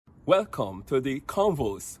Welcome to the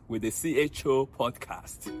Convos with the CHO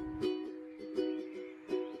podcast.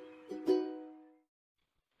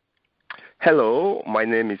 Hello, my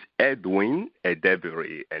name is Edwin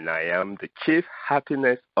Edebiri, and I am the Chief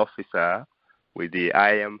Happiness Officer with the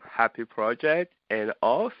I Am Happy Project and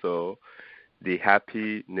also the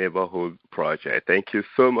Happy Neighborhood Project. Thank you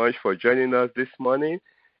so much for joining us this morning,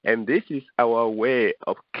 and this is our way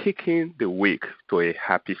of kicking the week to a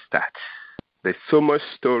happy start. There's so much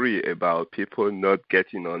story about people not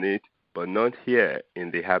getting on it, but not here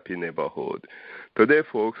in the Happy Neighborhood. Today,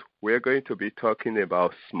 folks, we're going to be talking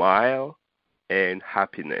about smile and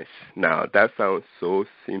happiness. Now, that sounds so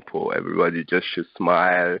simple. Everybody just should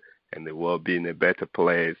smile and the world be in a better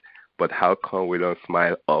place. But how come we don't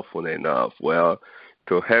smile often enough? Well,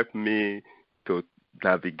 to help me to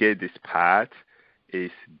navigate this path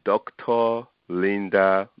is Dr.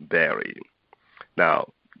 Linda Berry.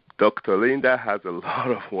 Now, Dr. Linda has a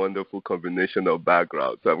lot of wonderful combination of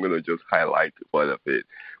backgrounds, so I'm going to just highlight one of it.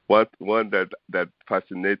 One that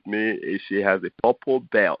fascinates me is she has a purple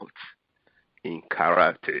belt in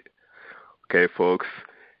karate. Okay, folks?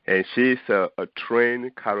 And she's a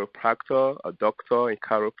trained chiropractor, a doctor in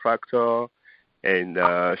chiropractor, and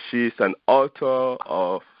she's an author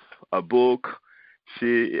of a book.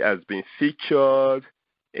 She has been featured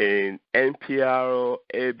in NPR,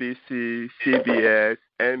 ABC, CBS,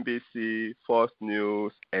 NBC, Fox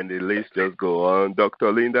News, and the list just go on.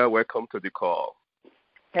 Dr. Linda, welcome to the call.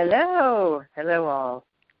 Hello. Hello, all.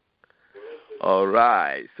 All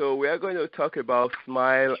right. So we are going to talk about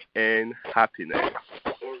smile and happiness.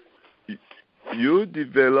 You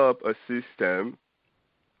develop a system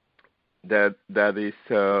that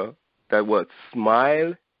would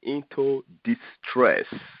smile into distress.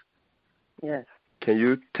 Yes. Can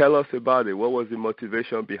you tell us about it? What was the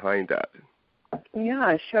motivation behind that?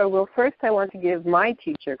 Yeah, sure. Well, first I want to give my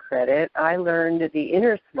teacher credit. I learned the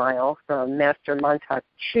inner smile from Master Mantak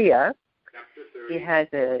Chia. He has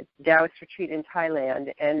a Taoist retreat in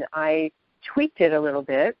Thailand, and I tweaked it a little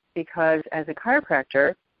bit because as a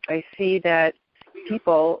chiropractor, I see that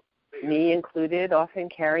people, me included, often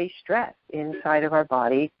carry stress inside of our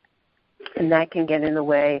body, and that can get in the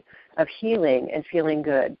way of healing and feeling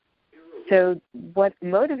good. So what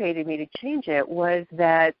motivated me to change it was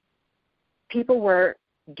that people were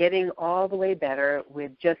getting all the way better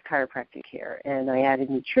with just chiropractic care. And I added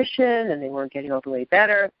nutrition, and they weren't getting all the way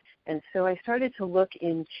better. And so I started to look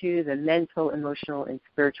into the mental, emotional, and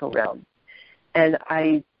spiritual realm. And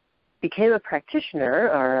I became a practitioner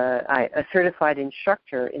or a certified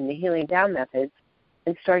instructor in the Healing Tao methods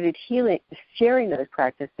and started sharing those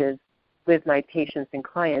practices with my patients and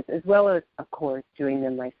clients, as well as, of course, doing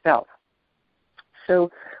them myself.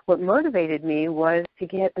 So what motivated me was to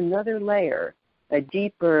get another layer, a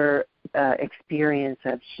deeper experience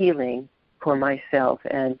of healing for myself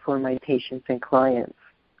and for my patients and clients.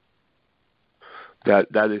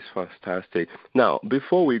 That is fantastic. Now,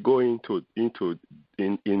 before we go in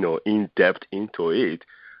depth into it,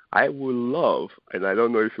 I would love, and I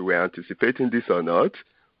don't know if you were anticipating this or not,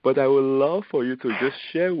 but I would love for you to just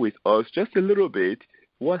share with us just a little bit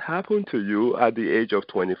what happened to you at the age of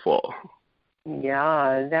 24.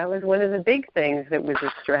 Yeah, that was one of the big things that was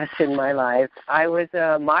a stress in my life. I was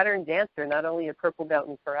a modern dancer, not only a purple belt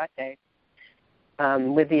in karate,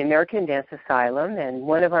 with the American Dance Asylum, and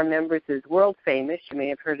one of our members is world famous. You may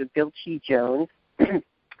have heard of Bill T. Jones.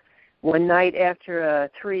 One night after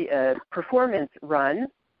a performance run,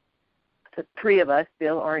 the three of us,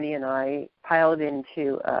 Bill, Arnie, and I, piled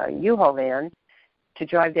into a U-Haul van to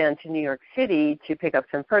drive down to New York City to pick up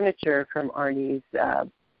some furniture from Arnie's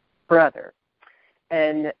brother.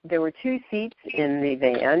 And there were 2 seats in the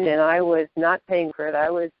van, and I was not paying for it. I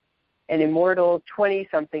was an immortal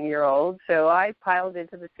 20-something-year-old, so I piled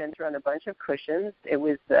into the center on a bunch of cushions. It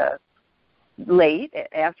was late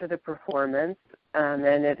after the performance, and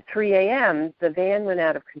at 3 a.m., the van went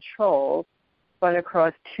out of control, spun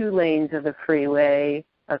across 2 lanes of the freeway,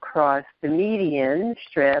 across the median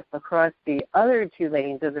strip, across the other 2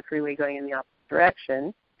 lanes of the freeway going in the opposite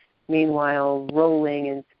direction, meanwhile rolling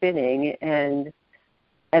and spinning. And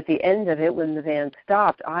at the end of it, when the van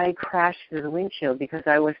stopped, I crashed through the windshield because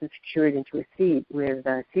I wasn't secured into a seat with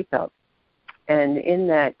a seatbelt. And in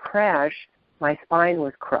that crash, my spine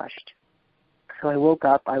was crushed. So I woke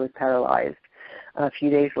up. I was paralyzed a few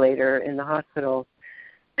days later in the hospital.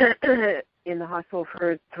 In the hospital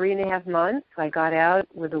for 3.5 months. I got out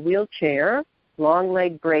with a wheelchair, long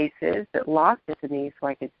leg braces that locked at the knee so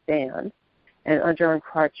I could stand, and underarm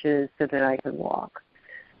crutches so that I could walk.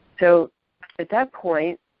 So at that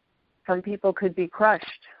point, some people could be crushed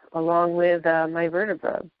along with my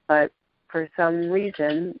vertebra, but for some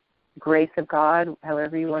reason, grace of God,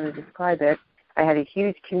 however you want to describe it. I had a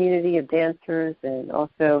huge community of dancers and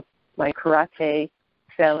also my karate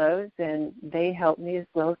fellows, and they helped me as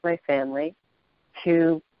well as my family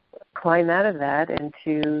to climb out of that and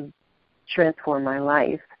to transform my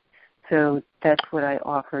life. So that's what I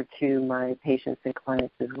offer to my patients and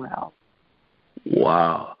clients as well.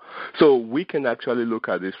 Wow. So we can actually look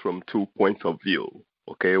at this from 2 points of view.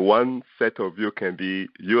 Okay, one set of view can be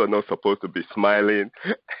you are not supposed to be smiling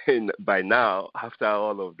by now after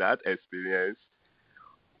all of that experience.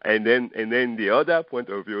 And then the other point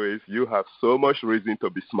of view is you have so much reason to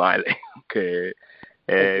be smiling. Okay.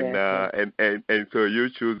 And Exactly. and so you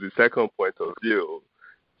choose the second point of view.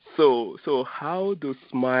 So how do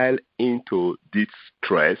smile into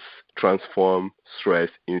distress transform stress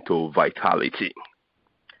into vitality?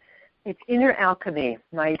 It's inner alchemy.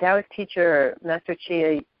 My Taoist teacher, Master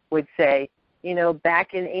Chia, would say, you know,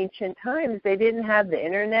 back in ancient times, they didn't have the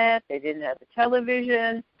internet, they didn't have the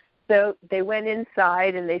television, so they went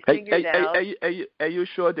inside and they figured out. Are you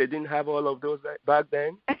sure they didn't have all of those back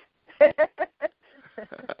then? Okay.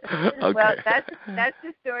 Well, that's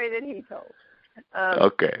the story that he told.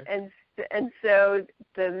 Okay. And so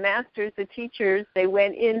the masters, the teachers, they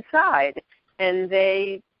went inside and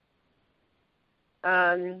they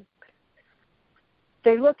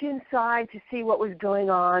looked inside to see what was going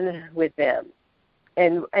on with them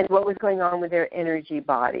and what was going on with their energy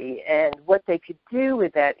body and what they could do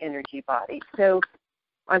with that energy body. So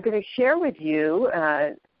I'm going to share with you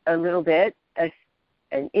a little bit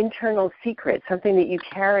an internal secret, something that you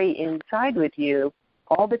carry inside with you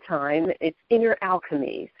all the time. It's inner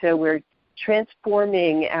alchemy. So we're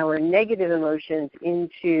transforming our negative emotions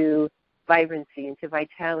into vibrancy, into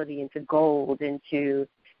vitality, into gold, into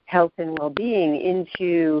health and well-being,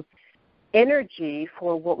 into energy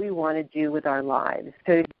for what we want to do with our lives.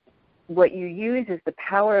 So what you use is the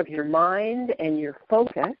power of your mind and your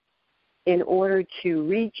focus in order to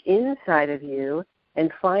reach inside of you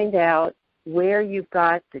and find out where you've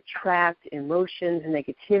got the trapped emotions,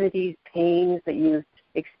 negativities, pains that you've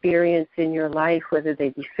experienced in your life, whether they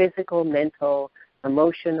be physical, mental,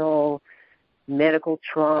 emotional, medical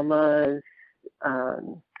traumas,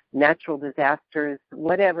 natural disasters,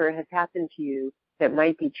 whatever has happened to you that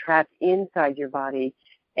might be trapped inside your body,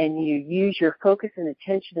 and you use your focus and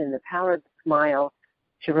attention and the power of the smile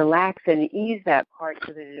to relax and ease that part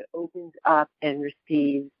so that it opens up and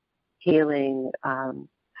receives healing,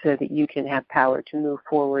 so that you can have power to move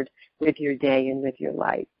forward with your day and with your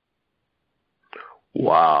life.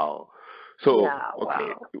 Wow. So, yeah,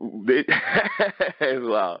 okay. Wow.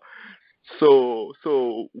 Wow. So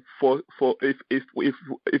for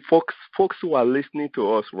if folks who are listening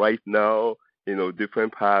to us right now,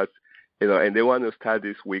 different parts, and they want to start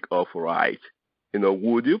this week off right,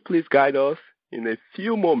 would you please guide us in a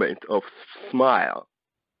few moments of smile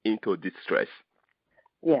into distress?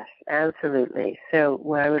 Yes, absolutely. So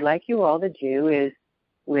what I would like you all to do is,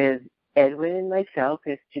 with Edwin and myself,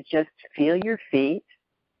 is to just feel your feet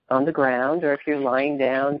on the ground, or if you're lying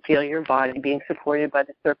down, feel your body being supported by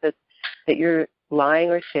the surface that you're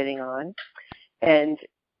lying or sitting on. And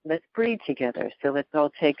let's breathe together. So let's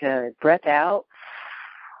all take a breath out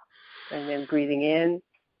and then breathing in.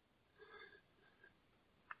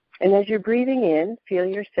 And as you're breathing in, feel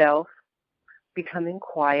yourself becoming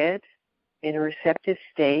quiet in a receptive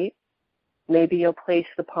state. Maybe you'll place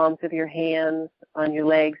the palms of your hands on your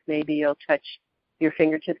legs. Maybe you'll touch your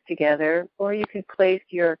fingertips together, or you could place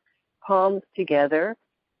your palms together,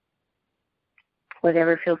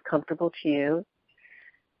 whatever feels comfortable to you,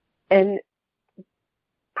 and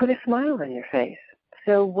put a smile on your face.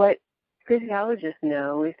 So what physiologists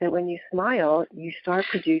know is that when you smile, you start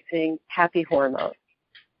producing happy hormones.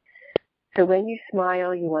 So when you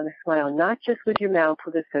smile, you want to smile not just with your mouth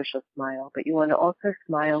with a social smile, but you want to also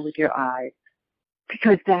smile with your eyes,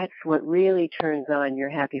 because that's what really turns on your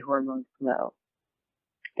happy hormone flow.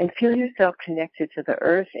 And feel yourself connected to the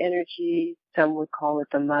earth energy. Some would call it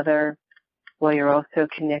the mother, while you're also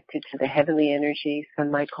connected to the heavenly energy.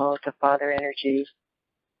 Some might call it the father energy.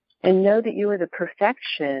 And know that you are the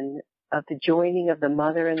perfection of the joining of the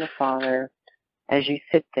mother and the father as you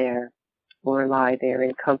sit there or lie there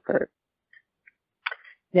in comfort.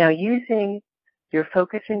 Now, using your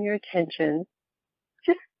focus and your attention,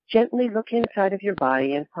 just gently look inside of your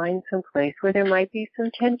body and find some place where there might be some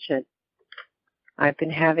tension. I've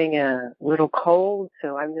been having a little cold,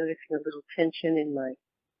 so I'm noticing a little tension in my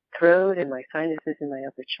throat and my sinuses in my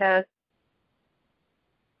upper chest.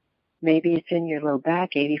 Maybe it's in your low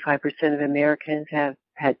back. 85% of Americans have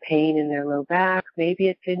had pain in their low back. Maybe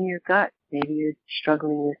it's in your gut. Maybe you're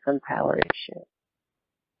struggling with some power issue.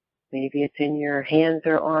 Maybe it's in your hands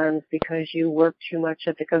or arms because you work too much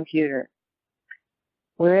at the computer.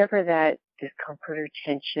 Wherever that discomfort or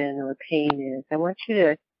tension or pain is, I want you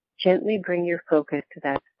to gently bring your focus to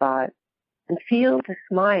that spot and feel the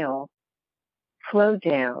smile flow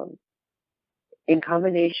down in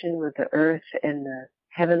combination with the earth and the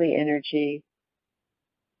heavenly energy,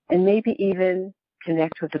 and maybe even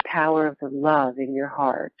connect with the power of the love in your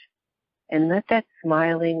heart. And let that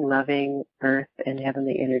smiling, loving earth and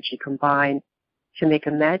heavenly energy combine to make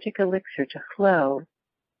a magic elixir to flow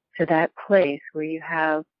to that place where you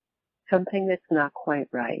have something that's not quite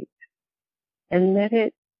right. And let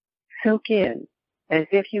it soak in as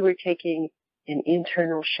if you were taking an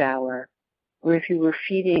internal shower or if you were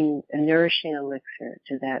feeding a nourishing elixir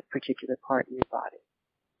to that particular part in your body.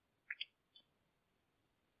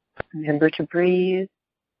 Remember to breathe,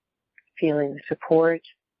 feeling the support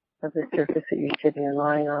of the surface that you're sitting or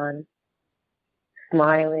lying on,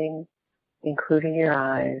 smiling, including your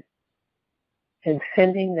eyes, and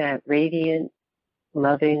sending that radiant,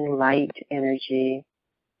 loving, light energy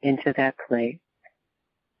into that place.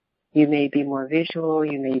 You may be more visual,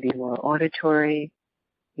 you may be more auditory,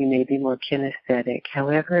 you may be more kinesthetic.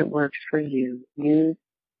 However it works for you, use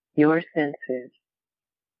your senses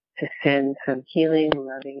to send some healing,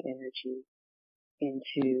 loving energy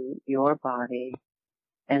into your body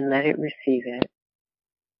and let it receive it.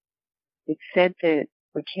 It's said that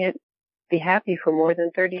we can't be happy for more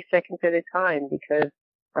than 30 seconds at a time because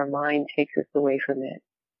our mind takes us away from it.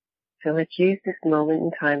 So let's use this moment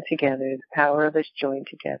in time together, the power of us joined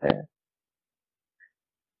together,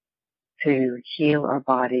 to heal our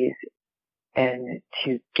bodies and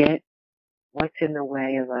to get what's in the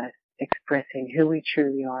way of us expressing who we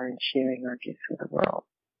truly are and sharing our gifts with the world.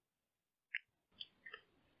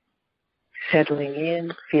 Settling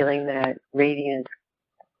in, feeling that radiance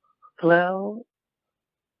flow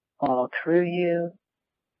all through you.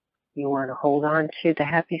 You want to hold on to the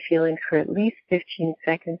happy feelings for at least 15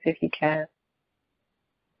 seconds if you can.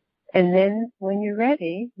 And then when you're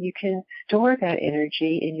ready, you can store that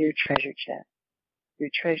energy in your treasure chest. Your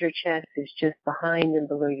treasure chest is just behind and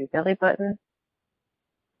below your belly button.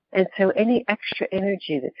 And so any extra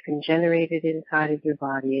energy that's been generated inside of your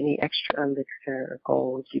body, any extra elixir or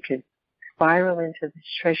gold, you can spiral into this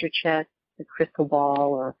treasure chest, a crystal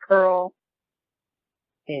ball or a pearl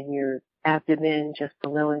in your abdomen just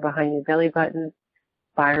below and behind your belly button,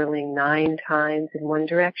 spiraling 9 times in one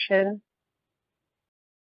direction.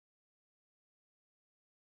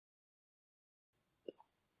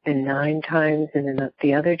 And 9 times in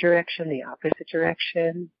the other direction, the opposite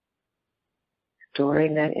direction.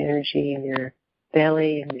 Storing that energy in your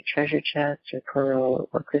belly, in your treasure chest, or pearl,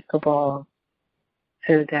 or crystal ball,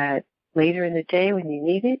 so that later in the day when you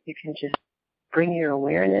need it, you can just bring your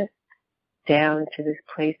awareness down to this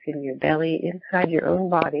place in your belly, inside your own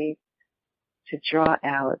body, to draw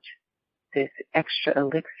out this extra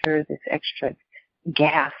elixir, this extra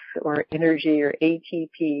gas or energy or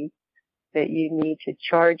ATP that you need to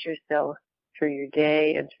charge yourself through your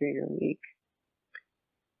day and through your week.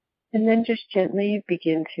 And then just gently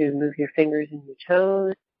begin to move your fingers and your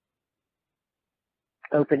toes,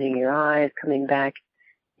 opening your eyes, coming back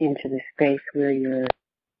into the space where you're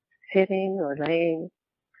sitting or laying.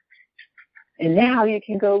 And now you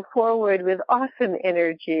can go forward with awesome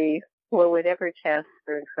energy for whatever tasks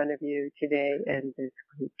are in front of you today and this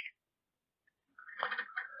week.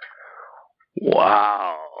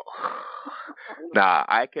 Wow. Now,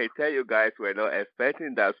 I can tell you guys we're not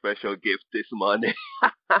expecting that special gift this morning.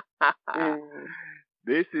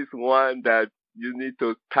 This is one that you need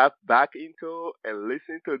to tap back into and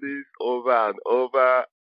listen to this over and over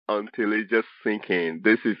until it just sinks in.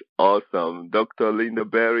 This is awesome. Dr. Linda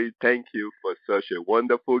Berry, thank you for such a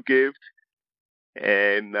wonderful gift.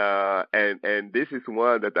 And this is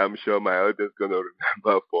one that I'm sure my audience is going to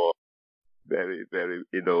remember for very, very,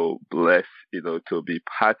 blessed, to be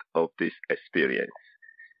part of this experience.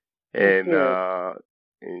 And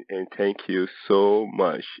thank you so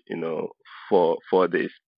much, for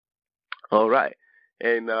this. All right.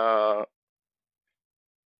 And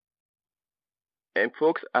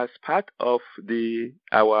folks, as part of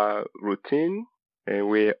our routine, and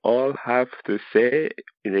we all have to say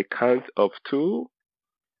in a count of 2,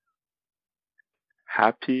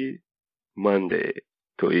 Happy Monday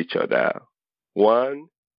to each other. 1,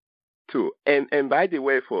 2. And by the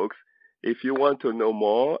way, folks, if you want to know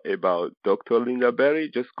more about Dr. Linda Berry,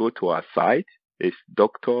 just go to our site. It's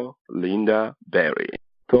Dr. Linda Berry.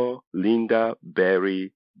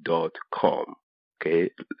 drlindaberry.com. Okay,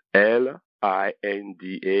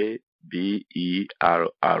 Berry,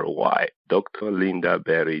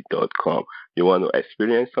 drlindaberry.com. You want to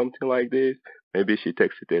experience something like this? Maybe she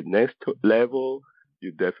takes it to the next level.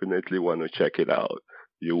 You definitely want to check it out.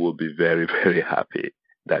 You will be very, very happy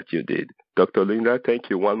that you did. Dr. Linda, thank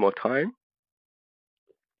you one more time.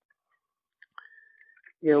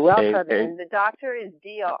 You're welcome. And the doctor is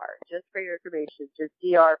DR, just for your information, just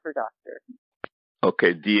DR for doctor.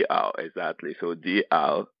 Okay, DR, exactly. So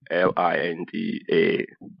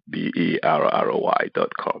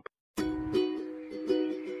drlindaberry.com.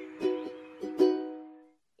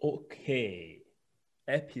 Okay,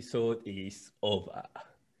 episode is over.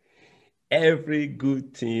 Every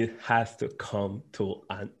good thing has to come to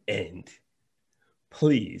an end.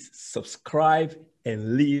 Please subscribe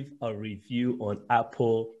and leave a review on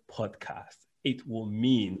Apple Podcasts. It will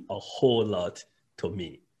mean a whole lot to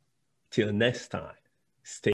me. Till next time, stay